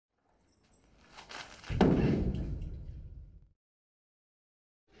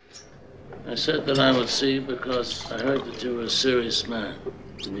I said that I would see you because I heard that you were a serious man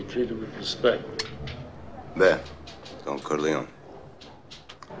to be treated with respect. There, Don Corleone.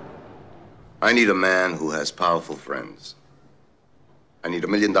 I need a man who has powerful friends. I need $1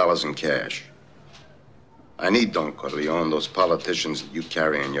 million in cash. I need, Don Corleone, those politicians that you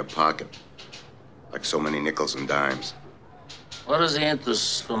carry in your pocket, like so many nickels and dimes. What is the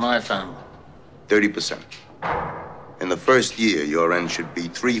interest for my family? 30%. In the first year, your end should be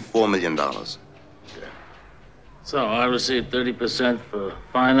 $3-4 million. Yeah. So I receive 30% for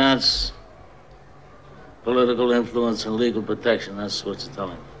finance, political influence, and legal protection. That's what you're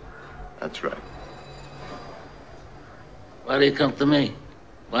telling me. That's right. Why do you come to me?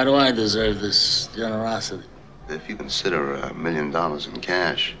 Why do I deserve this generosity? If you consider $1 million in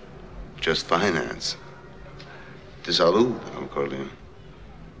cash, just finance, salute, Don Corleone.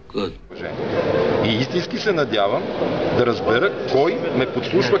 Good. И истински се надявам да разбера кой ме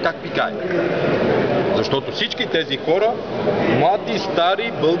подслушва как пикае. Защото всички тези хора, млади,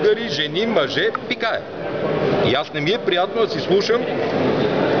 стари, българи, жени, мъже, пикаят. И аз не ми е приятно да си слушам.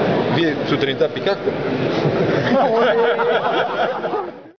 Вие сутринта пикахте.